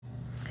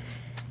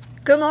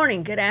Good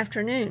morning, good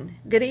afternoon,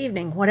 good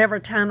evening, whatever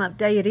time of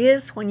day it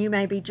is when you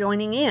may be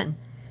joining in.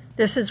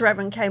 This is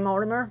Reverend Kay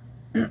Mortimer,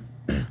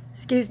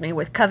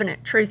 with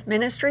Covenant Truth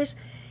Ministries,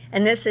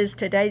 and this is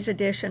today's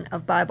edition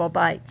of Bible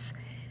Bites.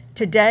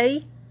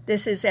 Today,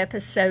 this is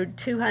episode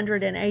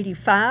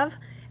 285,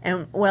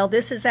 and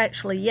this is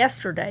actually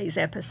yesterday's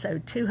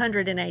episode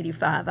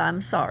 285,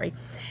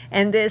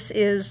 and this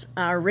is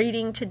our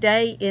reading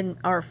today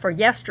for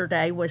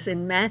yesterday was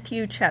in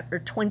Matthew chapter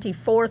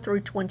 24 through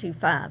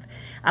 25.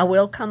 I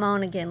will come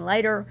on again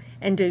later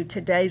and do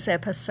today's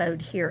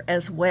episode here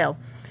as well,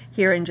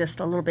 here in just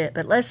a little bit,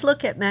 but let's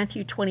look at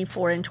Matthew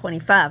 24 and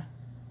 25.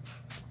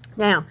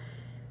 Now,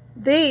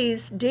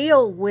 these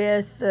deal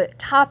with the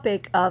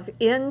topic of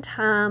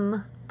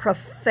end-time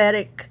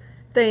prophetic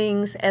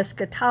things,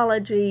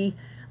 eschatology,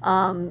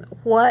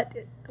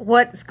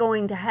 what's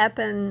going to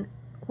happen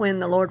when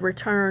the Lord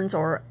returns,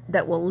 or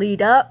that will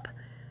lead up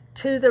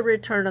to the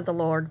return of the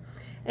Lord.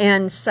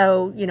 And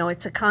so,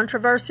 it's a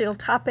controversial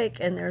topic,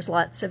 and there's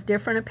lots of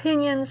different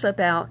opinions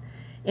about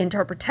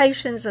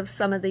interpretations of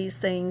some of these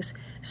things.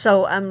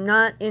 So I'm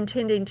not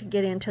intending to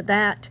get into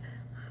that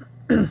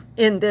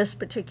in this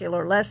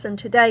particular lesson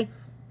today,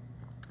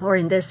 or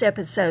in this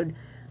episode.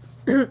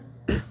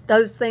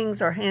 Those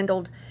things are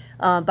handled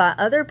by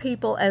other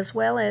people, as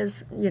well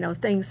as,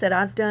 things that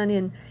I've done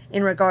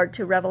in regard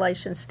to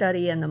Revelation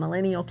study and the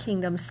Millennial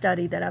Kingdom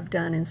study that I've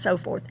done and so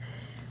forth.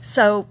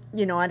 So,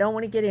 I don't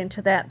want to get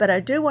into that, but I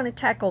do want to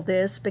tackle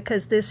this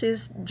because this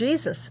is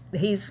Jesus.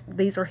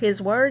 These are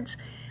his words.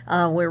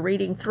 We're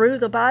reading through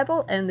the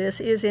Bible, and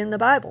this is in the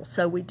Bible.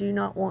 So we do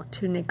not want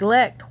to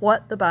neglect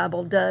what the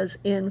Bible does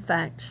in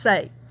fact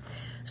say.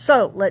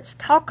 So let's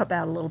talk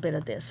about a little bit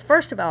of this.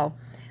 First of all,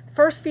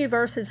 first few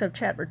verses of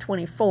chapter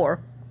 24,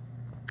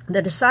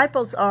 the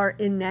disciples are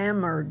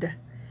enamored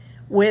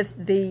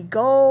with the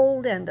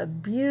gold and the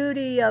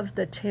beauty of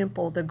the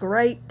temple, the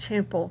great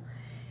temple.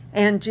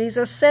 And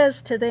Jesus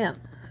says to them,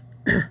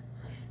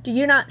 "Do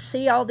you not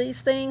see all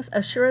these things?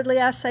 Assuredly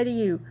I say to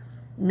you,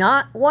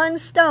 not one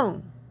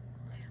stone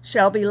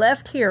shall be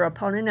left here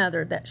upon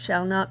another that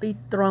shall not be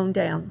thrown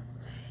down."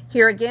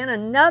 Here again,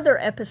 another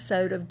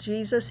episode of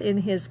Jesus in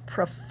his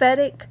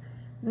prophetic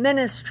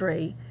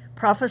ministry,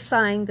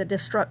 prophesying the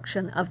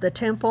destruction of the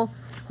temple,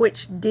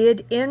 which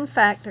did in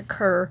fact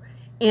occur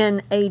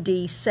in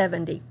AD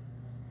 70.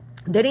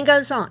 Then he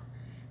goes on.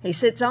 He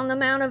sits on the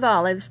Mount of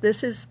Olives.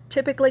 This is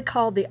typically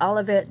called the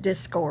Olivet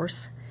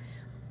Discourse.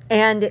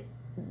 And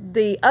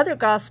the other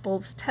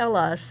Gospels tell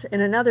us, in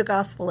another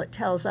Gospel it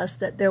tells us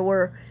that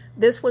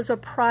this was a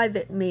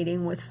private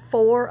meeting with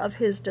 4 of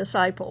his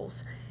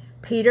disciples,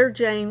 Peter,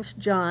 James,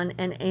 John,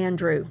 and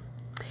Andrew.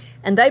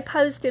 And they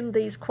posed him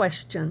these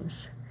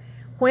questions.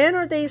 When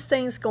are these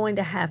things going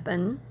to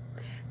happen?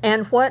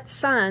 And what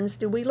signs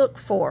do we look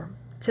for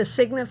to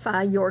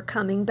signify your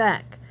coming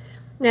back?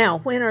 Now,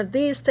 when are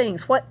these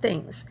things? What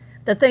things?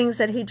 The things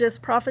that he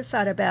just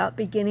prophesied about,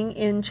 beginning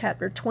in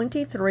chapter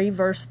 23,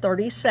 verse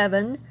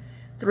 37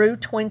 through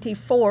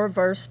 24,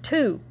 verse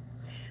 2.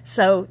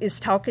 So it's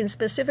talking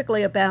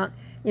specifically about,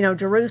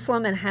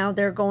 Jerusalem and how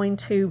they're going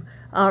to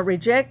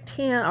reject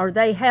him, or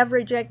they have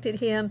rejected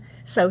him.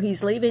 So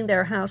he's leaving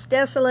their house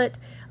desolate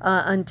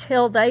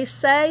until they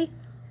say,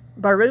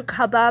 Baruch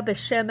haba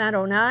b'shem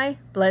Adonai,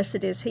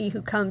 blessed is he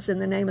who comes in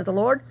the name of the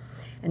Lord.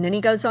 And then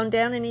he goes on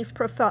down and he's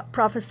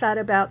prophesied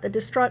about the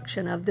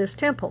destruction of this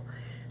temple.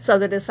 So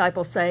the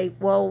disciples say,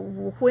 well,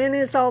 when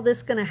is all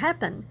this going to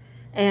happen?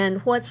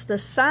 And what's the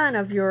sign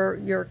of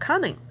your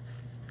coming?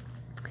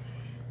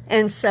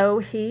 And so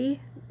he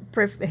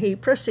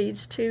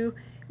proceeds to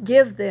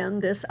give them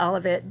this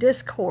Olivet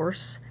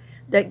Discourse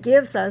that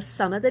gives us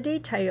some of the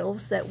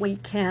details that we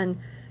can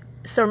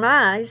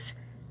surmise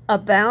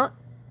about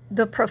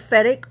the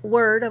prophetic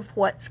word of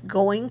what's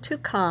going to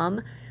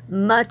come.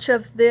 Much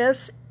of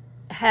this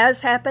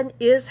has happened,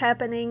 is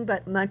happening,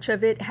 but much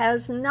of it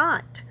has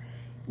not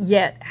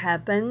yet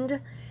happened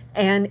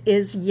and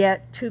is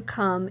yet to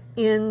come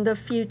in the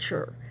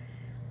future.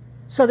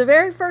 So the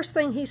very first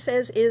thing he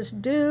says is,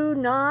 do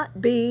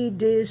not be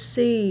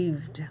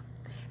deceived.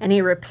 And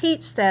he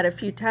repeats that a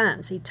few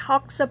times. He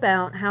talks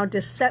about how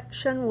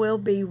deception will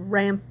be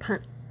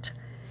rampant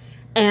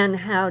and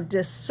how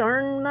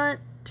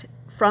discernment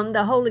from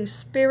the Holy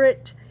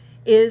Spirit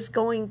is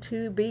going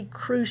to be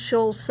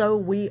crucial so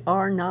we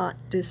are not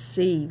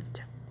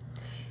deceived.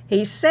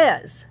 He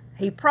says,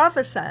 he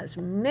prophesies,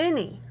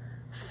 many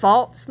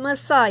false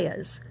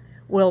messiahs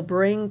will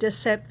bring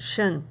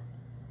deception.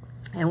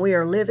 And we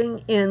are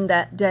living in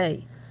that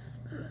day.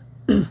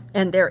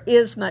 And there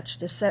is much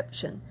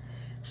deception.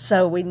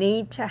 So we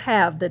need to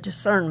have the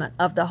discernment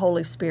of the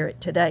Holy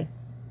Spirit today.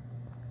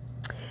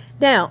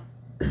 Now,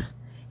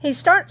 he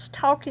starts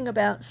talking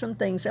about some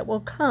things that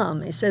will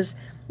come. He says,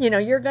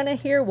 you're going to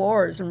hear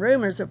wars and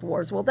rumors of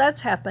wars. Well,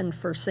 that's happened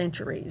for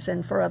centuries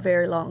and for a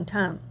very long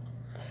time.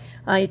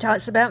 He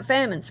talks about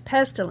famines,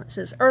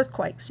 pestilences,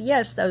 earthquakes.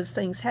 Yes, those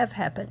things have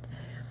happened.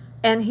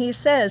 And he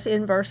says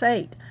in verse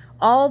 8,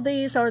 all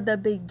these are the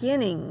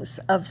beginnings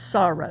of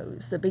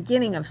sorrows, the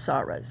beginning of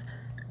sorrows.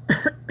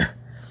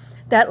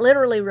 That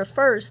literally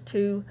refers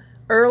to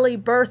early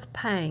birth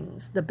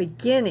pangs, the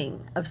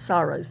beginning of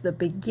sorrows, the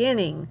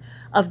beginning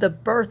of the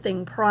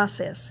birthing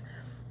process.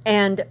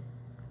 And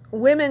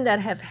women that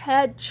have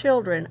had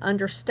children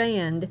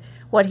understand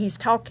what he's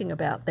talking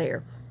about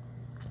there.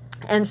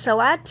 And so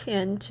I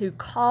tend to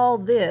call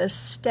this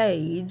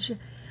stage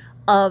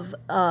of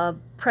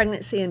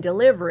pregnancy and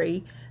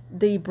delivery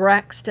the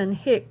Braxton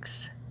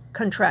Hicks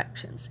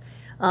contractions.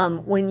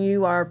 When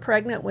you are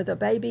pregnant with a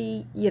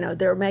baby,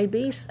 there may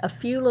be a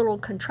few little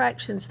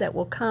contractions that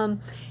will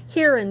come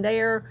here and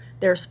there.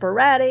 They're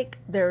sporadic.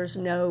 There's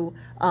no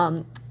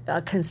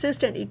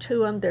consistency to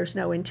them. There's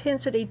no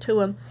intensity to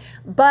them.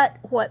 But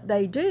what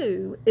they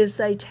do is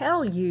they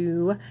tell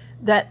you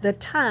that the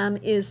time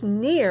is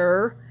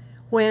near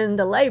when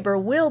the labor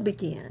will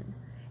begin.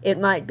 It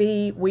might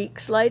be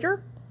weeks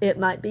later. It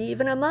might be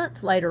even a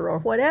month later or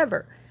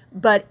whatever.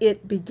 But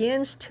it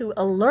begins to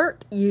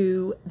alert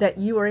you that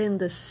you are in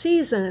the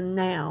season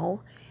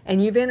now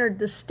and you've entered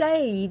the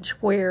stage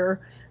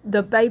where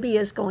the baby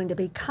is going to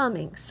be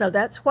coming. So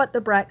that's what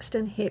the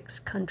Braxton Hicks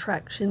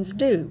contractions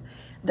do.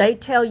 They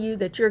tell you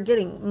that you're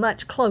getting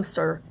much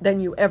closer than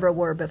you ever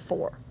were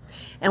before.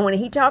 And when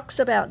he talks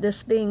about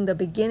this being the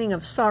beginning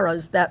of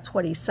sorrows, that's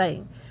what he's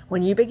saying.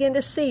 When you begin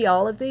to see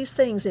all of these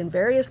things in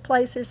various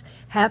places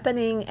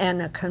happening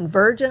and a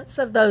convergence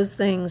of those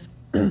things,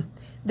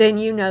 then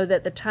you know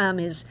that the time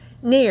is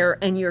near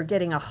and you're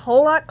getting a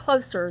whole lot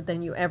closer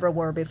than you ever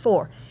were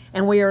before.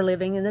 And we are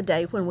living in the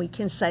day when we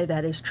can say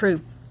that is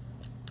true.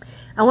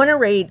 I want to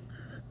read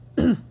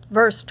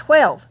verse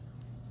 12.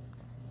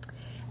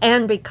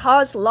 And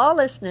because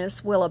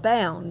lawlessness will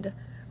abound,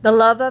 the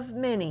love of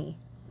many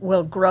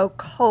will grow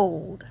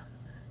cold.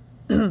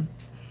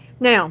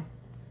 Now,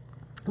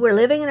 we're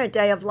living in a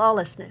day of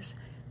lawlessness.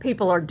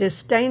 People are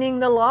disdaining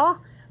the law,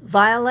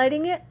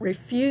 violating it,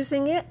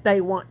 refusing it.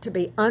 They want to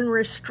be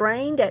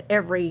unrestrained at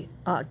every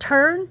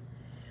turn.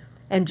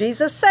 And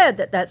Jesus said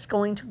that that's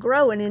going to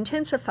grow and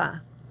intensify.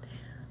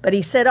 But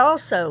he said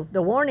also,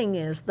 the warning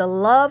is, the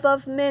love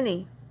of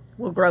many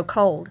will grow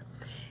cold.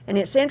 And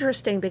it's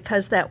interesting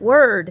because that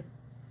word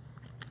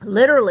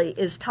literally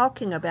is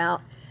talking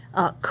about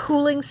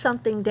cooling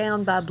something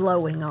down by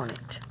blowing on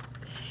it.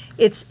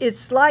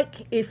 It's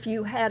like if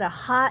you had a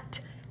hot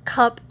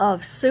cup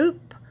of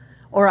soup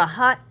or a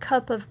hot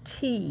cup of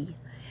tea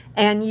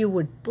and you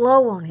would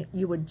blow on it.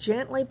 You would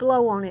gently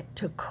blow on it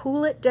to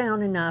cool it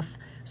down enough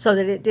so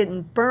that it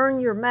didn't burn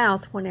your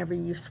mouth whenever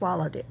you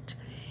swallowed it.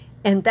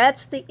 And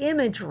that's the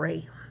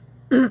imagery,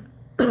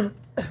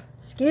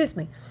 excuse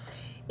me,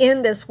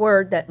 in this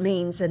word that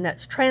means, and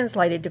that's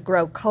translated to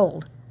grow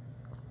cold.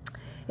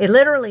 It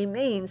literally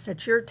means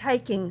that you're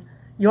taking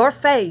your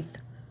faith,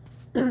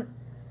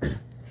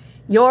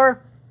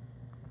 your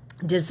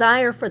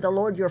desire for the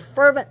Lord, your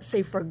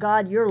fervency for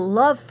God, your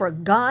love for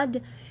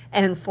God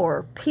and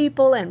for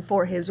people and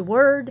for His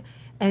Word,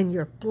 and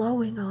you're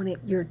blowing on it,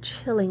 you're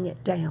chilling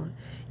it down.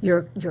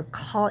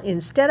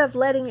 Instead of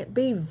letting it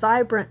be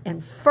vibrant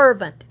and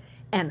fervent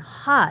and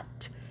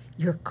hot,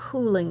 you're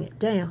cooling it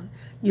down.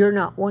 You're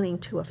not wanting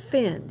to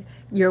offend.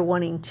 You're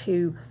wanting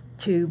to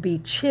be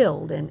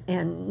chilled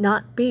and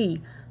not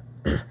be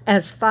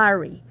as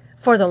fiery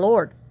for the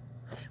Lord.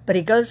 But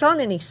he goes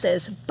on and he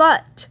says,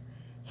 but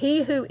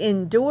he who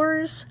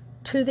endures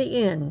to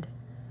the end,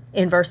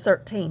 in verse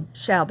 13,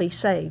 shall be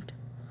saved.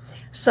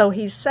 So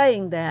he's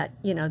saying that,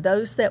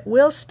 those that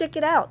will stick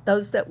it out,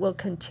 those that will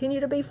continue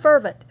to be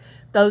fervent,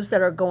 those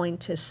that are going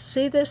to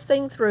see this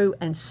thing through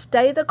and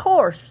stay the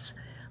course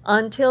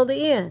until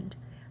the end,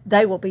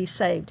 they will be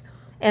saved.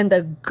 And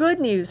the good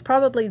news,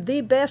 probably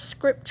the best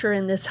scripture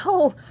in this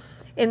whole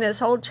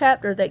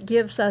chapter that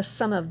gives us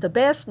some of the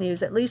best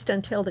news, at least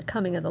until the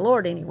coming of the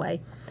Lord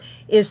anyway,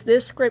 is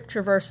this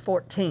scripture, verse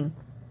 14.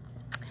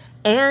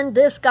 And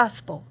this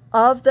gospel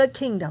of the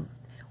kingdom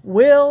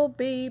will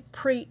be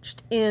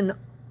preached in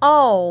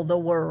all the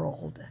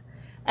world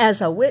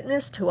as a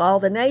witness to all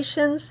the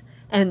nations,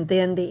 and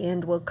then the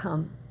end will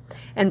come.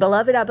 And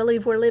beloved, I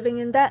believe we're living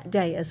in that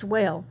day as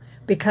well,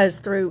 because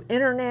through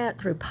internet,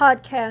 through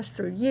podcasts,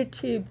 through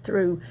YouTube,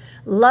 through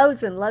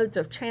loads and loads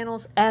of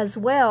channels, as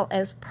well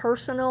as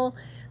personal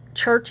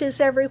churches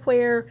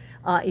everywhere,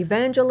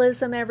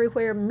 evangelism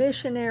everywhere,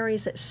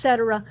 missionaries,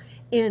 etc.,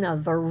 in a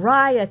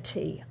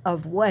variety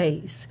of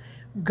ways,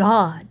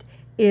 God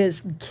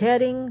is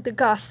getting the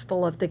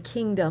gospel of the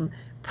kingdom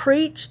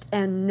preached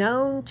and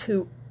known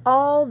to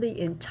all the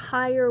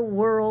entire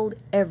world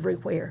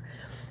everywhere.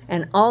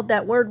 And all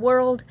that word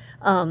world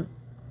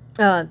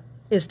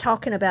is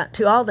talking about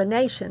to all the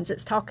nations.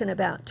 It's talking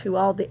about to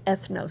all the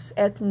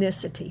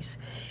ethnicities.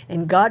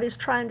 And God is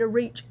trying to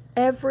reach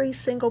every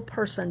single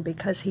person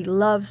because He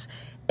loves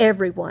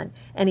everyone.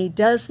 And He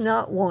does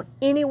not want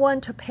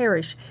anyone to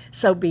perish.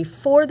 So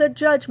before the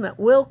judgment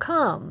will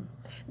come,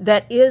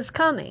 that is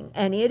coming,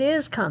 and it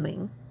is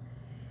coming,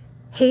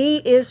 He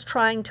is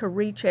trying to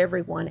reach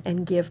everyone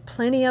and give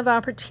plenty of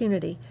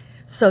opportunity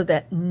so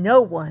that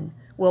no one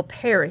will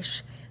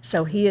perish.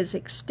 So He is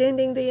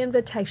extending the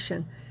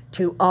invitation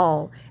to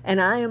all.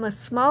 And I am a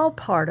small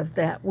part of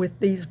that with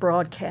these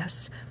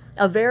broadcasts.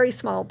 a very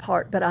small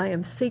part, but I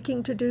am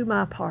seeking to do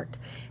my part.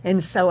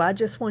 And so I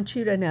just want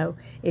you to know,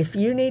 if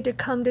you need to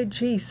come to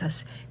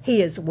Jesus,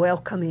 He is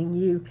welcoming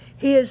you.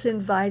 He is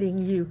inviting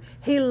you.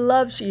 He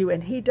loves you,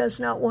 and He does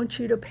not want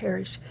you to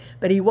perish,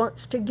 but He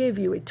wants to give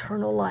you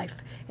eternal life.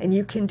 And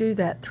you can do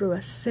that through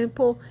a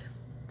simple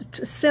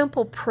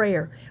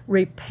prayer.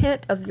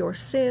 Repent of your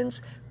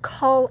sins.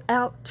 Call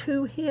out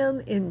to Him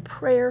in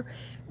prayer.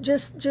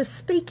 Just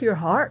speak your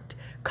heart.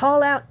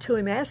 Call out to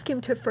Him. Ask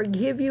Him to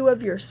forgive you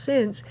of your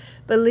sins.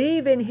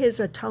 Believe in His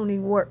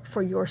atoning work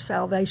for your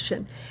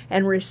salvation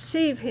and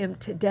receive Him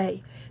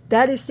today.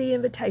 That is the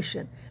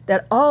invitation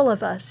that all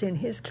of us in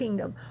His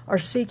kingdom are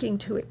seeking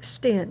to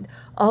extend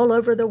all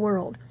over the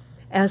world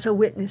as a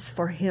witness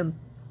for Him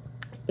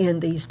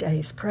in these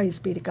days. Praise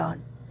be to God.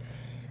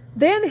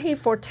 Then He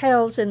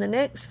foretells in the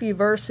next few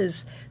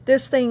verses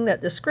this thing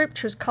that the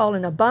Scriptures call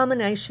an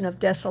abomination of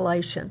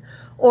desolation,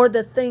 or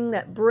the thing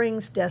that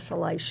brings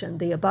desolation,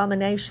 the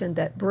abomination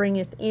that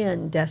bringeth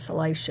in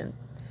desolation.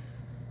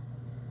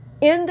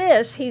 In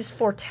this, He's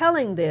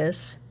foretelling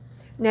this.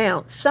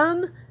 Now,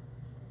 some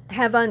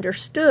have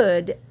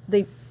understood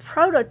the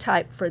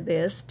prototype for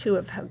this to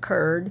have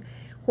occurred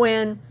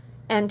when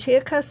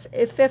Antiochus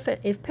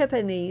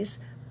Epiphanes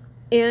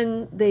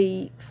in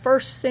the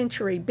 1st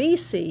century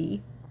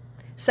BC,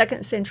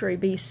 2nd century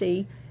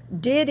BC,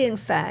 did in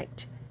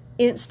fact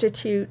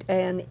institute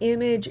an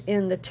image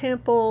in the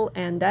temple,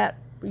 and that,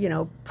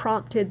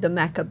 prompted the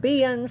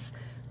Maccabeans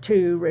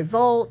to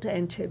revolt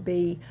and to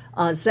be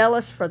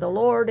zealous for the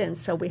Lord. And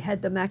so we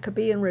had the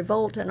Maccabean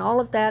revolt and all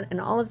of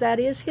that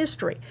is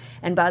history.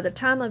 And by the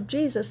time of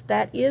Jesus,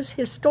 that is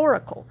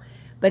historical.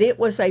 But it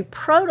was a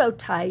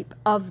prototype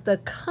of the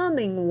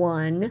coming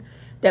one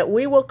that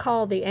we will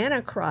call the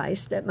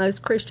Antichrist, that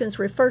most Christians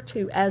refer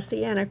to as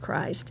the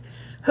Antichrist,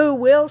 who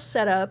will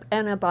set up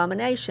an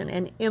abomination,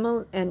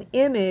 an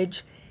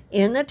image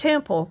in the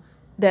temple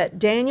that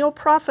Daniel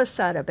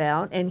prophesied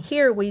about. And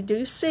here we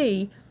do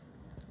see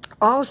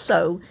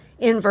also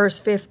in verse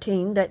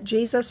 15 that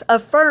Jesus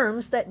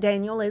affirms that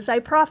Daniel is a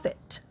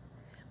prophet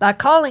by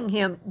calling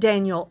him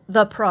Daniel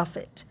the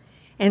prophet.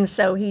 And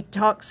so he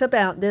talks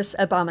about this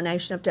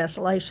abomination of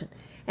desolation.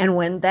 And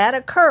when that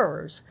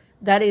occurs,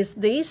 that is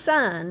the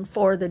sign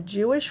for the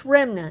Jewish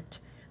remnant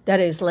that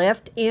is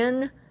left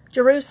in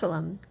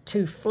Jerusalem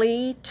to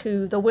flee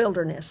to the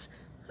wilderness.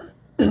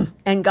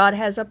 And God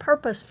has a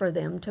purpose for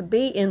them to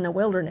be in the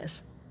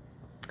wilderness.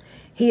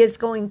 He is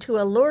going to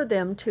allure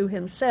them to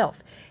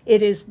Himself.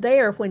 It is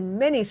there when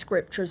many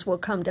scriptures will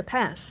come to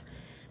pass.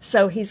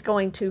 So He's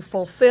going to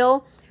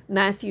fulfill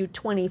Matthew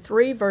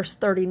 23, verse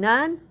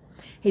 39.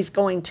 He's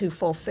going to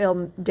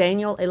fulfill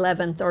Daniel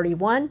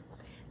 11:31,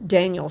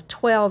 Daniel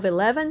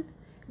 12:11,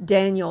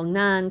 Daniel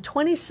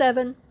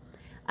 9:27,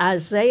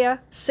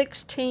 Isaiah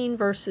 16,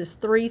 verses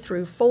 3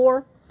 through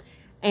 4,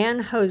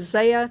 and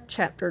Hosea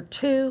chapter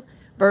 2,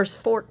 verse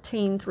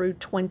 14 through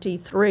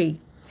 23,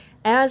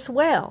 as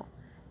well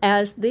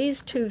as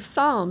these two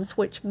psalms,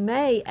 which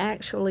may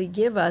actually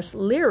give us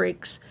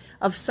lyrics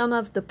of some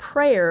of the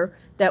prayer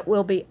that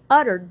will be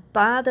uttered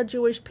by the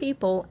Jewish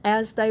people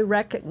as they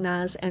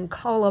recognize and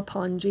call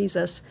upon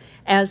Jesus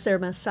as their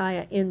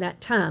Messiah in that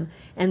time.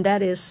 And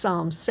that is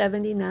Psalms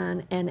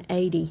 79 and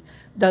 80.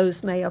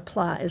 Those may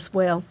apply as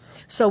well.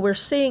 So we're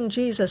seeing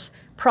Jesus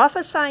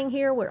prophesying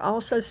here. We're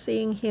also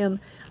seeing Him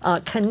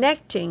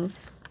connecting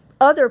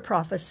other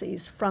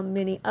prophecies from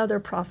many other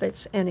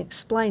prophets and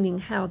explaining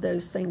how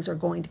those things are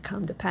going to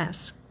come to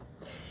pass.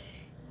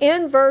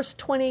 In verse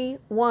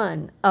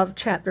 21 of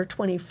chapter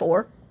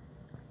 24,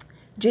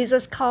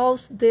 Jesus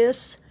calls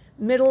this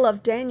middle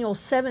of Daniel's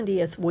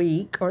 70th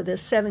week, or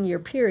this 7-year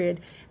period,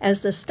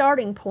 as the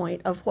starting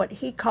point of what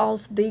He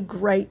calls the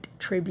Great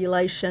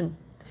Tribulation.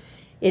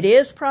 It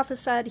is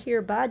prophesied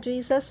here by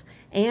Jesus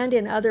and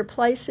in other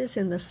places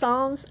in the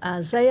Psalms,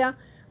 Isaiah,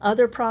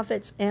 other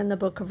prophets, and the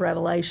book of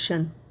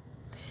Revelation.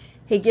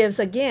 He gives,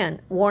 again,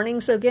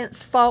 warnings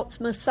against false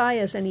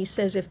messiahs, and He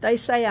says, if they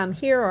say I'm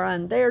here or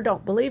I'm there,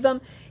 don't believe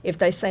them. If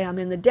they say I'm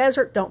in the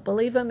desert, don't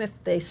believe them.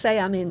 If they say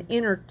I'm in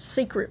inner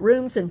secret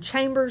rooms and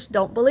chambers,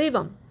 don't believe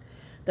them.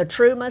 The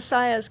true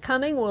Messiah's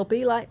coming will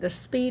be like the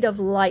speed of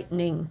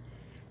lightning.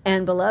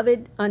 And,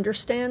 beloved,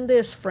 understand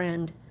this,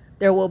 friend,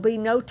 there will be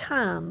no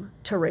time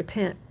to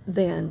repent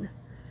then.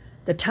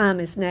 The time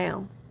is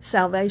now.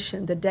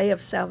 Salvation, the day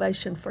of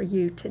salvation for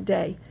you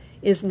today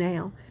is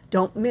now.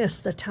 Don't miss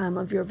the time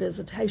of your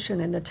visitation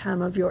and the time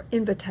of your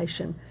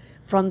invitation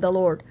from the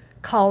Lord.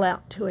 Call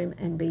out to Him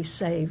and be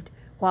saved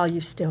while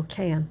you still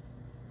can.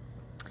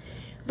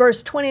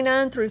 Verse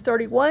 29 through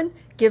 31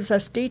 gives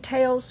us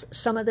details,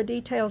 some of the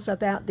details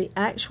about the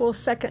actual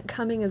second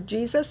coming of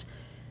Jesus.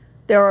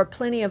 There are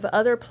plenty of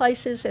other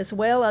places as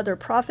well, other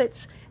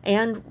prophets,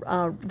 and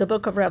the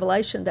book of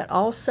Revelation that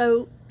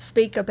also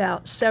speak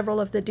about several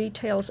of the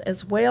details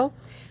as well.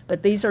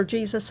 But these are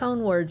Jesus'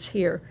 own words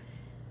here,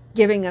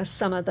 giving us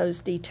some of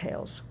those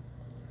details.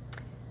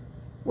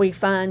 We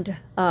find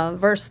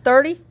verse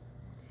 30.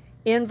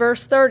 In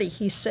verse 30,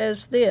 He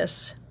says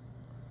this.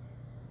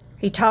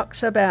 He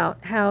talks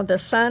about how the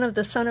sign of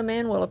the Son of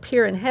Man will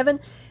appear in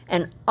heaven,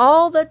 And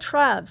all the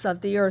tribes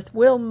of the earth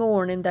will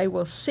mourn, and they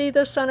will see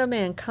the Son of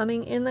Man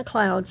coming in the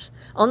clouds,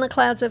 on the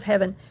clouds of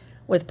heaven,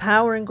 with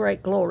power and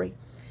great glory.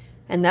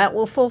 And that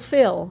will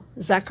fulfill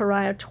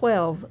Zechariah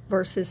 12,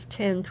 verses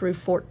 10 through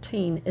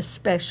 14,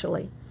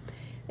 especially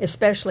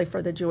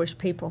for the Jewish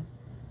people.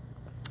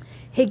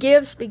 He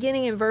gives,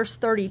 beginning in verse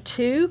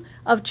 32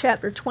 of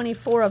chapter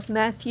 24 of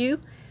Matthew,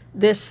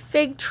 this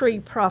fig tree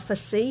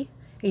prophecy.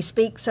 He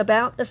speaks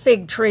about the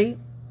fig tree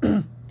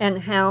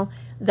and how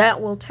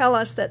that will tell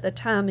us that the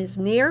time is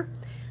near.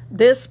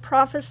 This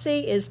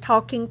prophecy is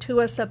talking to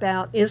us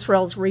about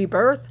Israel's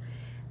rebirth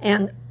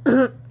and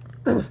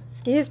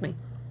excuse me,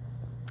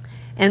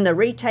 and the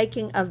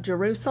retaking of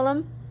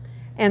Jerusalem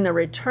and the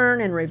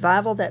return and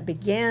revival that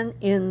began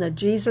in the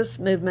Jesus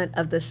movement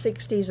of the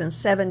 60s and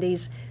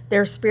 70s,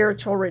 their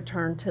spiritual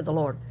return to the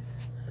Lord.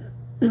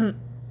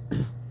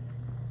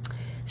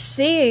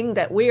 Seeing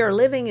that we are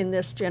living in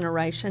this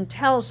generation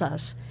tells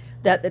us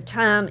that the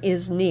time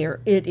is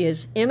near. It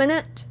is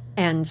imminent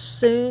and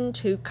soon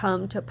to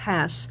come to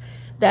pass.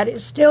 That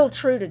is still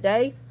true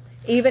today,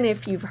 even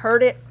if you've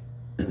heard it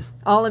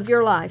all of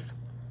your life.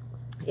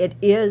 It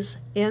is,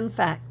 in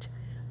fact,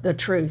 the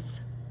truth.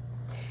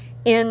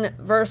 In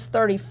verse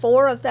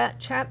 34 of that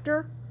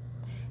chapter,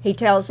 he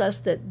tells us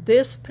that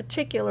this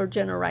particular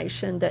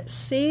generation that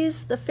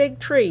sees the fig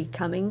tree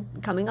coming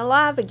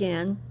alive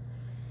again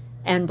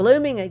and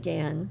blooming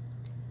again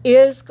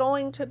is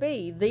going to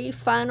be the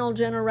final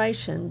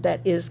generation that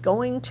is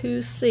going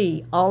to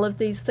see all of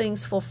these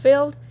things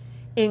fulfilled,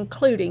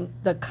 including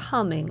the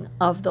coming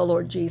of the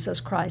Lord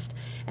Jesus Christ.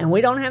 And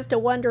we don't have to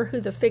wonder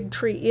who the fig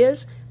tree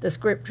is. The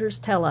scriptures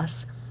tell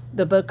us.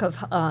 The book of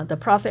the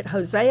prophet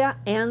Hosea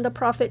and the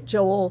prophet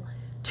Joel,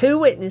 two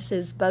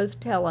witnesses,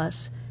 both tell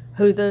us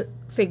who the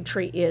fig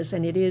tree is,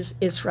 and it is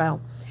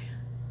Israel.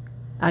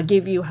 I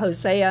give you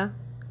Hosea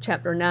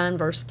chapter 9,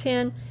 verse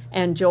 10,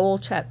 and Joel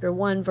chapter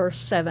 1, verse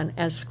 7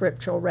 as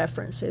scriptural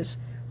references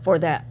for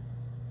that.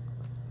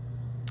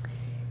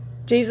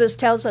 Jesus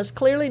tells us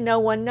clearly no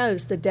one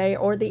knows the day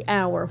or the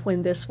hour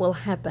when this will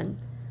happen.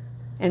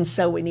 And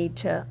so we need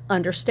to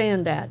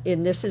understand that.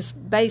 And this is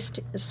based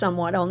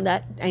somewhat on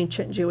that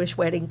ancient Jewish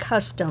wedding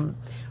custom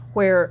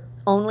where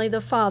only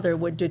the father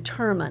would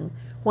determine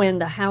when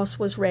the house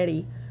was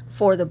ready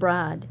for the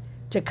bride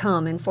to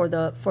come and for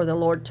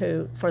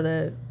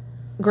the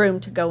groom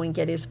to go and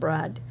get his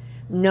bride.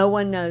 No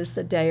one knows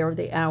the day or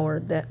the hour.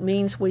 That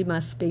means we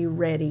must be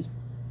ready.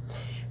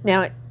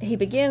 Now, he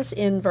begins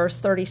in verse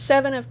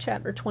 37 of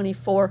chapter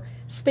 24,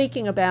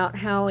 speaking about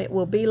how it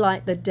will be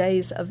like the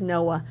days of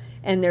Noah.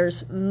 And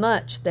there's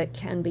much that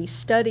can be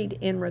studied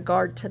in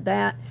regard to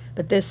that,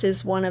 but this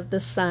is one of the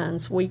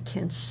signs. We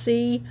can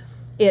see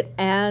it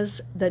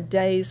as the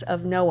days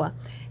of Noah.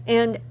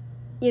 And,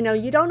 you know,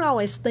 you don't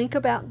always think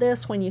about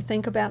this when you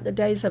think about the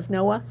days of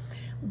Noah,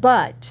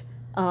 but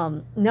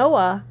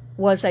Noah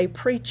was a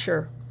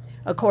preacher,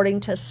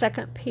 according to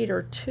 2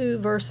 Peter 2,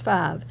 verse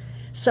 5.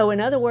 So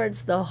in other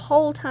words, the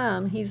whole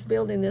time he's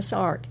building this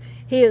ark,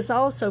 he is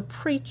also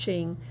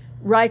preaching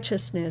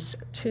righteousness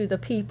to the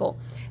people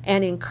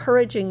and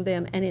encouraging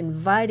them and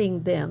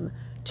inviting them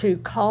to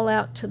call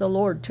out to the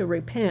Lord, to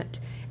repent,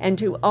 and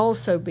to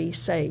also be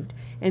saved.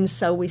 And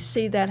so we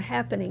see that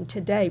happening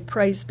today.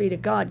 Praise be to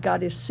God.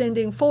 God is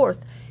sending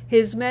forth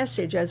his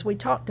message. As we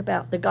talked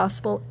about, the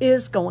gospel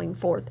is going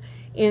forth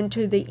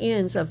into the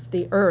ends of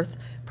the earth.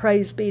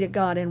 Praise be to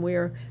God. And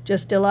we're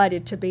just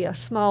delighted to be a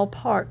small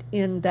part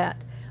in that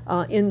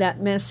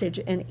message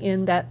and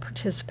in that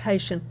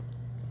participation.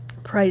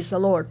 Praise the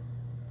Lord.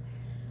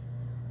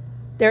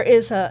 There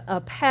is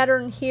a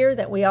pattern here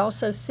that we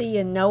also see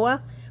in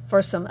Noah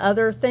for some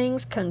other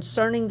things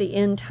concerning the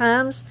end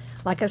times.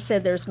 Like I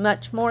said, there's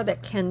much more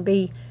that can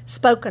be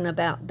spoken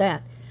about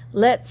that.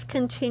 Let's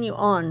continue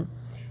on.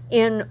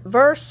 In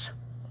verse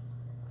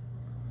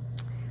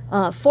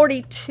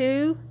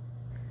 42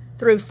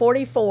 through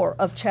 44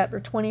 of chapter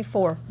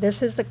 24,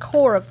 this is the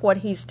core of what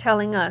he's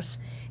telling us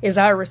is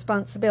our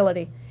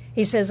responsibility.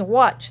 He says,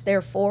 "Watch,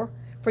 therefore,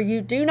 for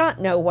you do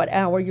not know what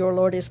hour your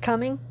Lord is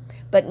coming.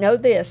 But know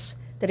this,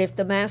 that if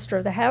the master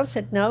of the house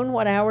had known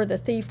what hour the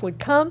thief would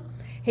come,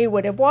 he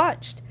would have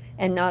watched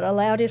and not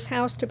allowed his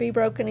house to be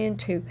broken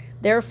into.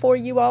 Therefore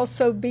you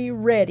also be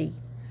ready,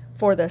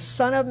 for the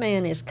Son of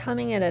Man is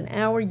coming at an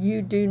hour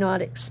you do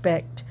not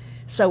expect."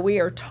 So we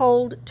are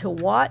told to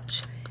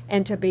watch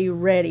and to be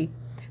ready.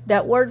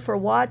 That word for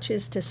watch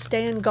is to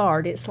stand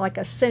guard. It's like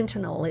a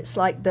sentinel. It's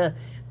like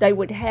they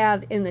would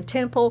have in the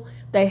temple,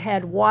 they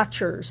had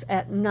watchers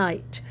at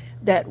night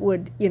that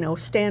would,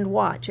 stand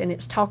watch. And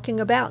it's talking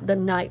about the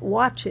night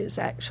watches,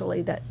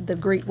 actually, that the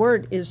Greek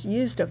word is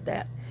used of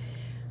that.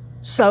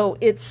 So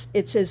it's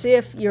as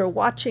if you're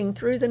watching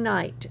through the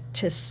night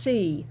to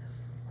see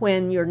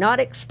when you're not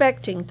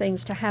expecting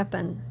things to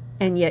happen,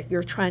 and yet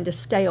you're trying to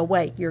stay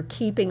awake. You're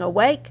keeping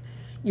awake,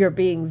 you're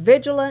being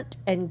vigilant,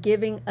 and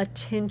giving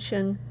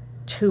attention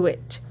to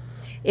it.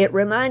 It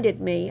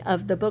reminded me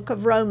of the book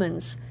of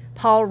Romans.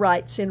 Paul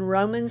writes in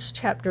Romans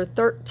chapter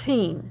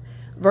 13,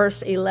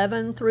 verse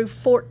 11 through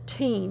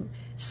 14,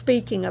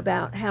 speaking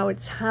about how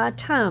it's high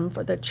time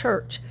for the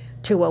church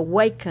to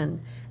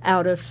awaken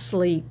out of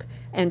sleep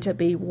and to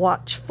be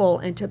watchful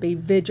and to be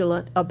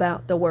vigilant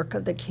about the work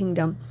of the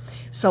kingdom.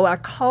 So I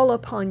call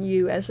upon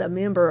you as a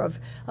member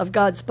of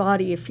God's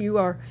body, if you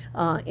are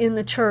in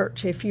the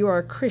church, if you are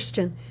a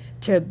Christian,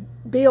 to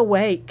be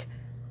awake.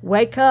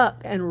 Wake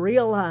up and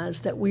realize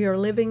that we are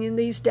living in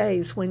these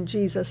days when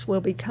Jesus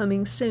will be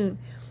coming soon.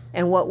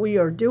 And what we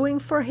are doing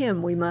for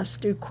him, we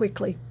must do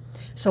quickly.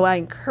 So I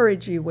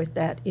encourage you with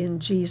that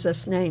in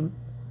Jesus' name.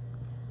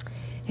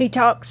 He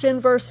talks in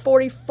verse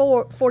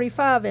 44,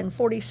 45, and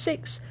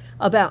 46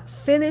 about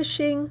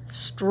finishing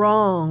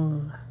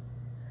strong,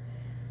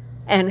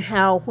 and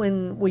how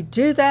when we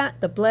do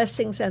that, the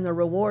blessings and the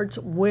rewards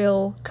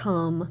will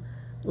come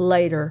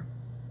later.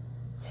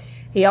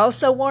 He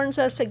also warns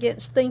us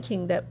against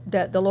thinking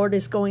that the Lord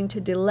is going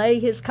to delay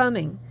his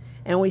coming,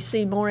 and we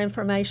see more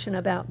information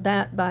about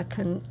that by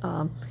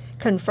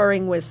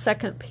conferring with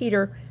 2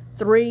 Peter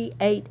 3,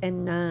 8,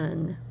 and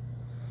 9.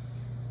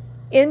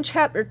 In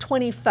chapter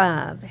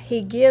 25,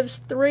 he gives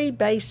 3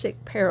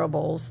 basic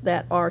parables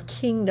that are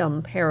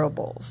kingdom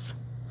parables.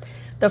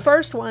 The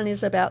first one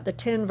is about the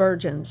 10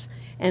 virgins,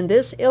 and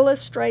this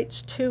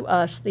illustrates to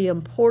us the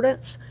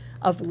importance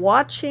of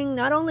watching,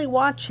 not only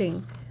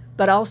watching,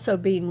 but also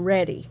being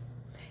ready.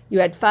 You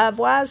had 5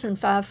 wise and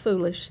 5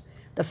 foolish.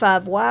 The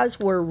 5 wise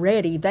were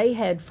ready. They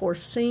had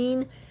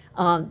foreseen,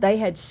 they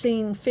had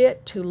seen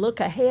fit to look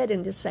ahead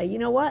and to say, you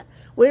know what?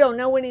 We don't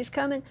know when he's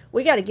coming.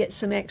 We got to get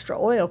some extra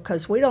oil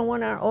because we don't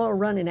want our oil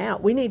running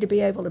out. We need to be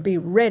able to be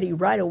ready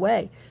right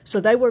away. So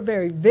they were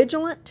very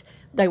vigilant.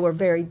 They were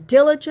very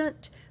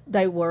diligent.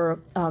 They were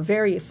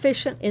very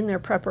efficient in their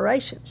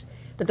preparations.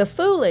 But the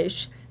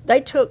foolish, they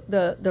took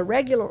the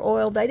regular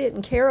oil. They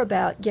didn't care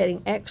about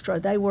getting extra.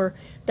 They were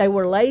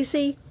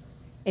lazy,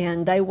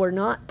 and they were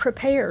not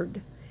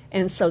prepared,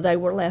 and so they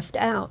were left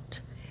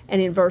out.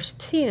 And in verse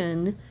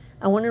 10,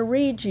 I want to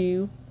read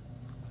you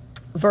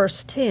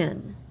verse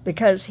 10,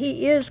 because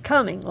he is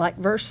coming, like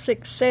verse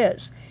 6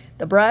 says.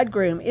 The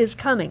bridegroom is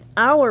coming.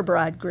 Our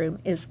bridegroom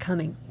is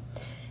coming.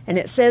 And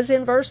it says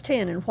in verse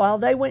 10, and while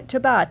they went to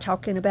buy,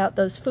 talking about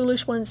those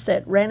foolish ones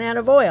that ran out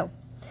of oil,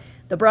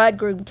 the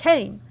bridegroom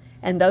came,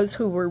 and those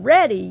who were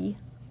ready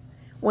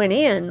went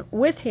in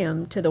with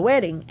him to the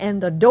wedding,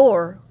 and the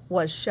door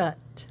was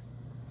shut.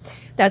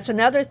 That's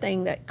another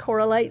thing that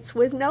correlates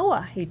with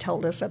Noah, he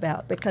told us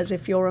about, because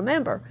if you'll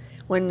remember,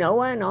 when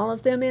Noah and all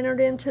of them entered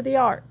into the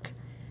ark,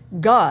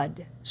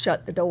 God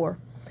shut the door.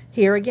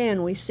 Here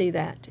again, we see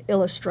that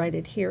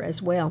illustrated here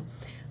as well.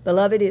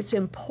 Beloved, it's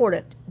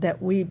important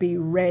that we be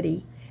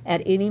ready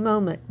at any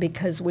moment,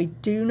 because we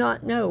do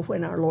not know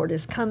when our Lord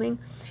is coming,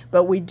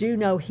 but we do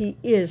know he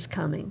is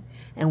coming,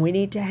 and we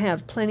need to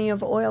have plenty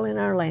of oil in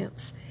our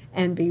lamps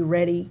and be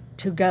ready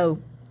to go.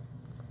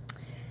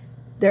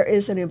 There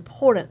is an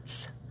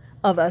importance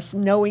of us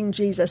knowing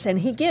Jesus, and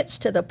he gets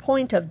to the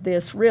point of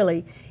this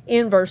really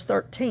in verse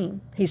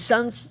 13. He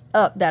sums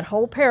up that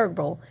whole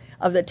parable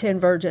of the 10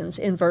 virgins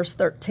in verse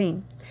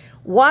 13.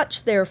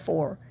 Watch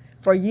therefore,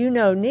 for you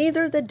know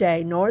neither the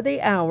day nor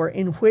the hour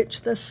in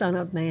which the Son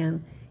of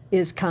Man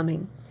is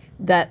coming.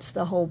 That's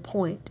the whole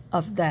point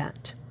of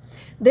that.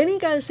 Then he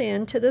goes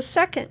into the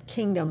second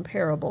kingdom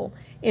parable,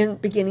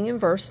 beginning in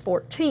verse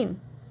 14.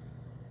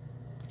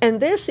 And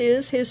this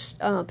is his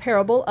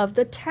parable of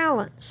the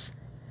talents.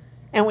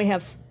 And we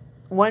have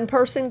one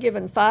person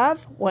given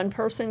 5, one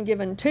person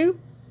given 2,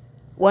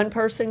 one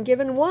person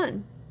given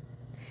 1.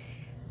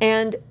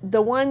 And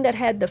the one that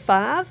had the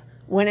 5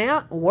 went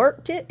out and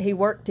worked it. He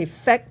worked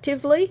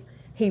effectively.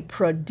 He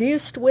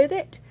produced with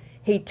it.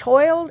 He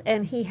toiled,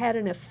 and he had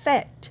an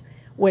effect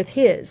with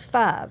his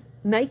 5,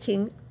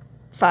 making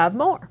 5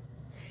 more.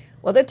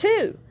 Well, the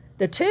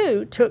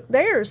two took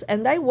theirs,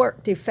 and they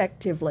worked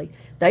effectively.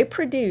 They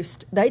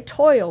produced, they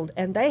toiled,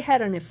 and they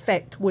had an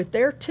effect with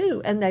their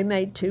 2, and they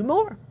made 2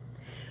 more.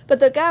 But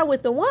the guy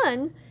with the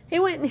 1, he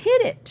went and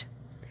hid it,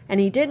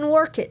 and he didn't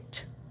work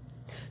it.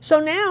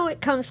 So now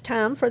it comes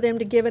time for them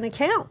to give an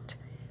account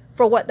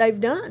for what they've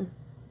done.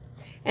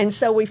 And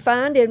so we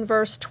find in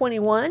verse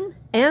 21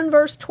 and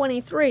verse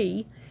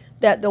 23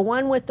 that the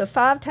one with the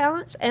 5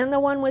 talents and the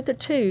one with the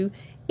 2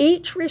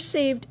 each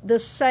received the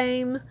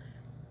same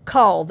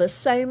call, the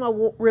same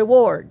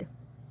reward.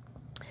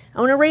 I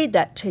want to read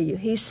that to you.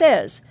 He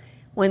says,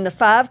 when the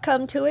 5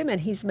 come to him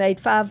and he's made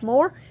 5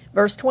 more,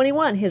 verse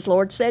 21, his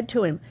Lord said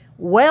to him,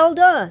 well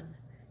done,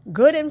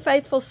 good and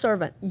faithful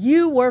servant.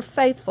 You were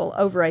faithful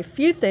over a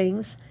few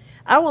things.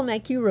 I will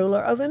make you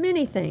ruler over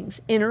many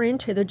things. Enter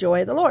into the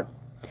joy of the Lord.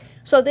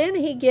 So then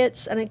he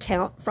gets an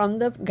account from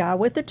the guy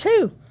with the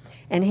 2,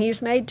 and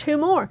he's made 2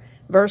 more.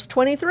 Verse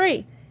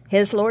 23,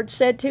 his Lord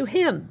said to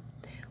him,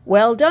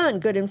 well done,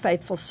 good and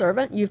faithful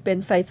servant. You've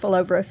been faithful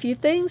over a few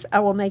things. I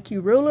will make you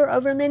ruler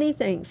over many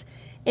things.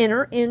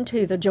 Enter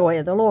into the joy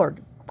of the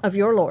Lord, of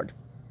your Lord.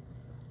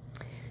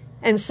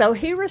 And so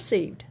he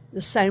received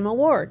the same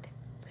award.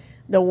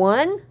 The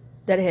one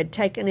that had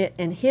taken it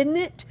and hidden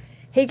it,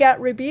 he got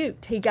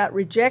rebuked. He got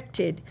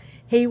rejected.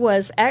 He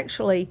was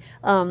actually,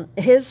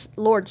 his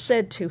Lord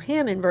said to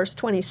him in verse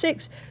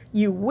 26,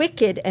 "You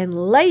wicked and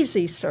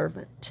lazy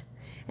servant."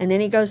 And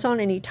then he goes on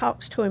and he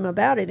talks to him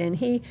about it, and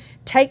he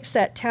takes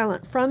that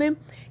talent from him,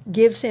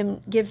 gives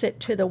it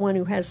to the one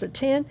who has the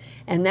 10,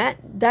 and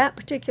that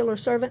particular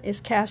servant is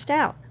cast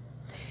out.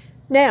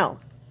 Now,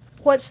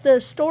 what's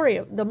the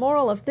story? The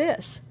moral of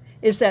this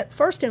is that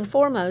first and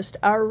foremost,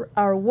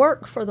 our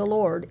work for the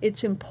Lord,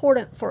 it's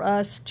important for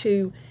us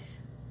to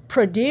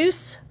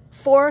produce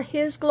for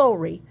His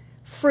glory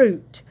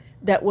fruit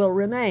that will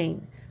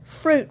remain,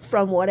 fruit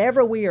from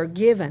whatever we are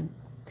given.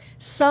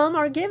 Some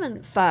are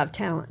given 5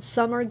 talents.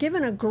 Some are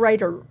given a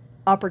greater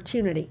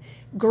opportunity,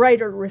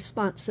 greater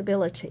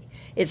responsibility.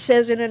 It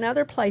says in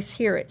another place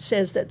here, it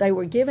says that they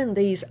were given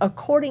these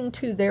according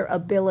to their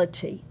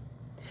ability.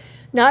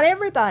 Not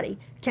everybody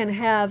can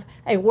have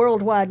a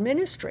worldwide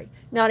ministry.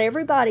 Not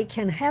everybody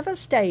can have a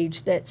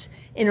stage that's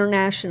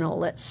international,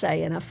 let's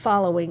say, and a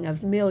following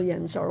of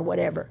millions or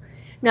whatever.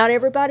 Not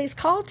everybody's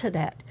called to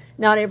that.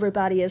 Not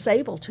everybody is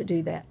able to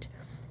do that.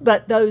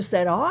 But those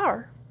that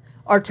are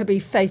to be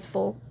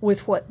faithful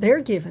with what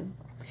they're given.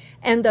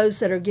 And those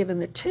that are given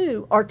the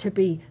 2 are to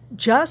be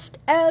just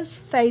as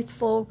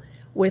faithful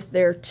with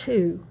their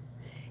 2.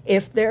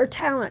 If their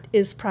talent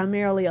is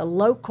primarily a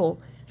local,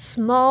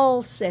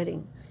 small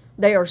setting,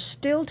 they are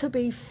still to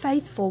be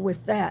faithful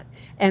with that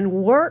and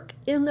work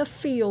in the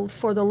field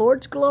for the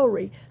Lord's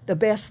glory the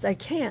best they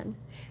can.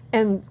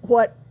 And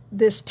what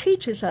this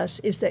teaches us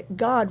is that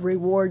God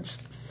rewards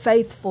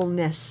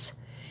faithfulness.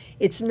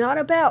 It's not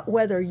about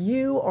whether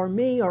you or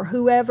me or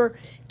whoever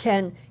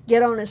can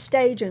get on a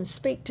stage and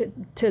speak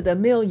to the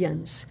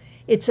millions.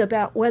 It's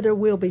about whether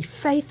we'll be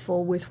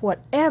faithful with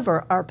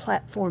whatever our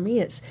platform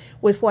is,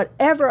 with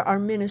whatever our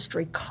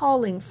ministry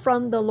calling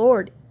from the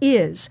Lord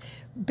is.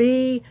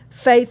 Be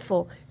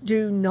faithful.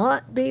 Do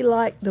not be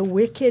like the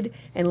wicked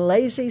and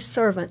lazy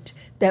servant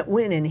that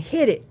went and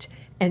hid it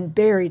and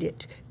buried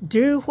it.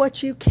 Do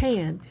what you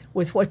can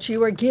with what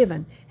you are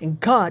given, and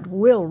God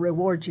will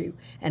reward you.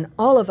 And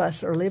all of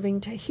us are living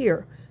to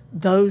hear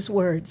those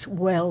words,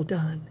 "Well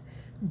done,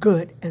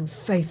 good and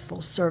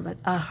faithful servant."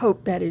 I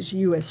hope that is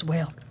you as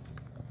well.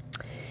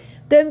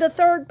 Then the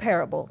third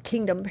parable,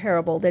 kingdom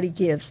parable that he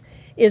gives,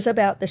 is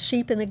about the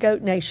sheep and the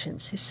goat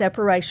nations, his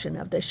separation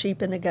of the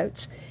sheep and the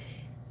goats.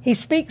 He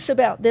speaks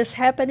about this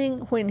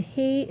happening when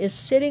he is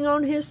sitting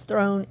on his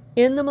throne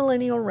in the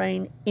millennial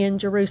reign in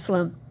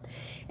Jerusalem.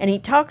 And he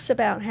talks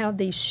about how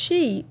these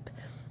sheep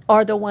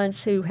are the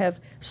ones who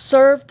have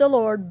served the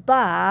Lord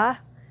by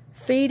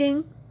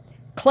feeding,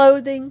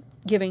 clothing,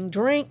 giving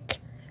drink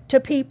to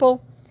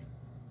people,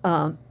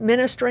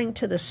 ministering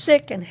to the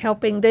sick and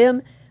helping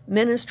them,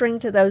 ministering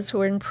to those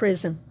who are in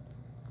prison.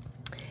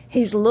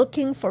 He's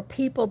looking for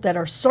people that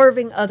are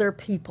serving other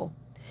people.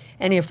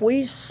 And if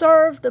we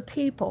serve the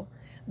people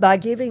by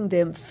giving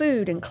them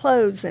food and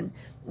clothes and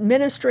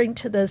ministering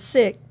to the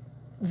sick,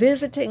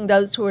 visiting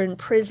those who are in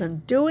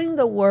prison, doing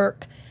the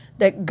work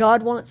that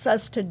God wants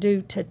us to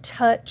do to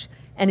touch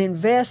and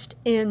invest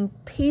in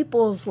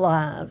people's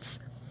lives,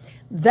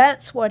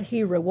 that's what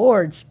he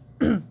rewards.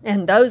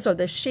 And those are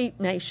the sheep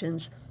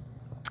nations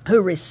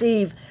who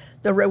receive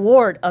the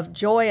reward of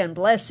joy and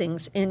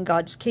blessings in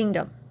God's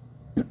kingdom.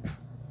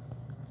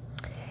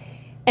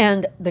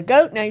 And the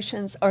goat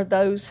nations are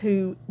those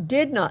who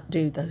did not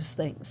do those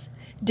things,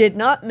 did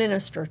not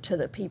minister to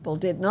the people,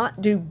 did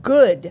not do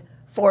good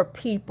for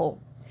people.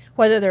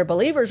 Whether they're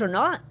believers or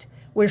not,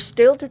 we're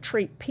still to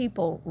treat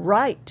people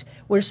right.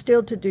 We're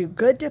still to do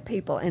good to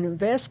people and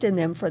invest in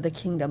them for the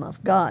kingdom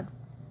of God.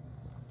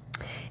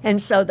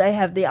 And so they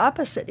have the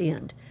opposite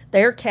end.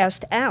 They're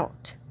cast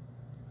out.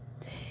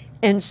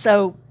 And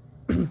so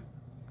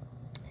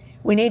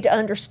we need to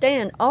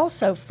understand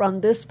also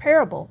from this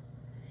parable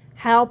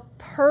how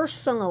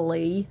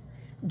personally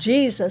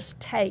Jesus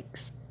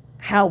takes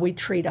how we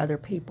treat other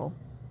people.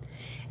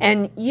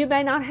 And you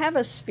may not have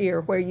a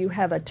sphere where you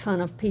have a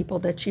ton of people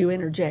that you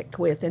interject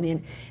with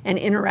and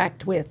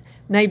interact with.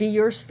 Maybe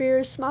your sphere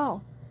is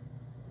small,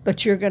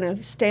 but you're going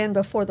to stand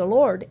before the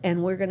Lord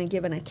and we're going to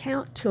give an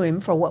account to Him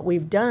for what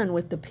we've done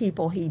with the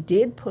people He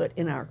did put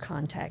in our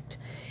contact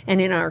and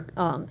in our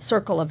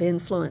circle of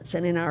influence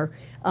and in our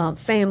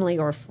family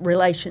or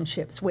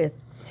relationships with.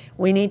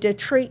 We need to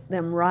treat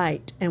them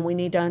right, and we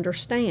need to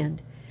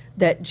understand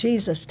that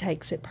Jesus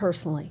takes it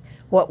personally.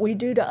 What we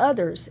do to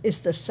others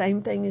is the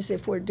same thing as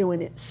if we're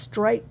doing it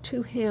straight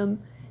to Him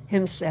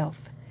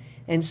Himself.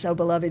 And so,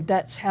 beloved,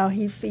 that's how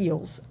He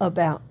feels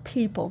about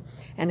people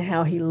and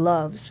how He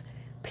loves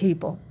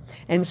people.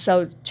 And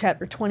so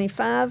chapter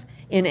 25,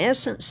 in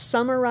essence,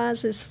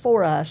 summarizes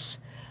for us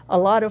a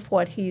lot of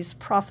what He's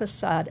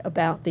prophesied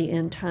about the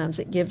end times.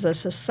 It gives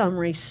us a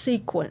summary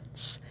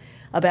sequence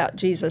about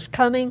Jesus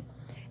coming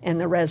and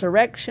the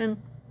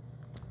resurrection,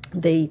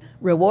 the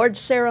reward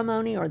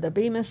ceremony or the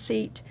Bema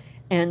seat,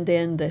 and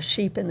then the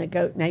sheep and the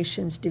goat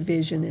nations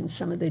division and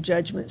some of the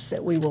judgments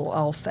that we will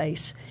all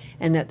face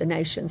and that the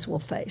nations will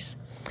face.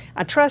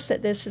 I trust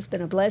that this has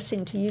been a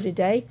blessing to you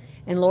today,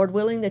 and Lord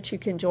willing that you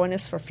can join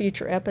us for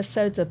future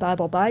episodes of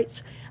Bible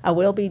Bites. I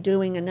will be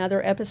doing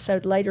another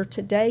episode later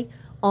today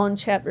on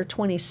chapter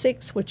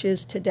 26, which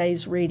is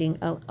today's reading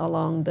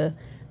along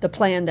the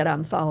plan that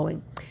I'm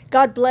following.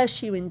 God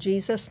bless you in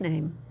Jesus'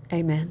 name.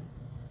 Amen.